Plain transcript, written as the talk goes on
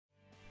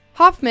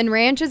Hoffman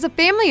Ranch is a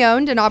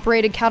family-owned and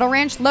operated cattle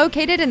ranch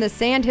located in the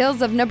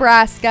Sandhills of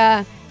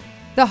Nebraska.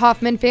 The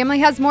Hoffman family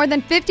has more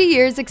than 50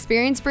 years'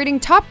 experience breeding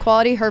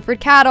top-quality Hereford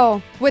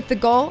cattle. With the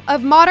goal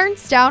of modern,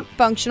 stout,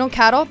 functional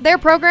cattle, their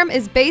program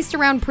is based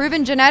around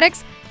proven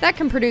genetics that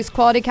can produce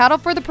quality cattle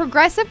for the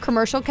progressive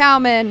commercial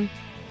cowman.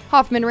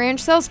 Hoffman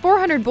Ranch sells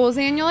 400 bulls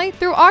annually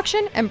through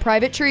auction and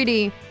private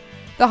treaty.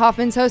 The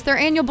Hoffmans host their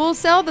annual bull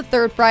sale the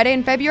third Friday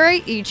in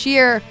February each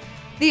year.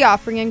 The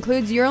offering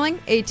includes yearling,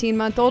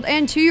 18-month-old,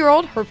 and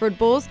 2-year-old Hereford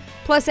Bulls,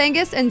 plus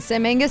Angus and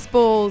SimAngus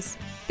bulls.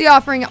 The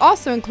offering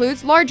also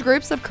includes large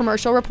groups of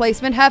commercial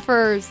replacement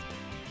heifers.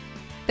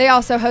 They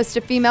also host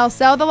a female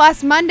sale the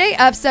last Monday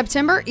of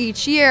September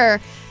each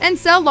year, and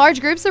sell large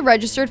groups of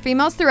registered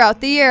females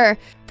throughout the year.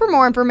 For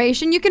more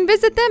information, you can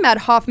visit them at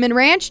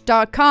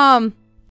hoffmanranch.com.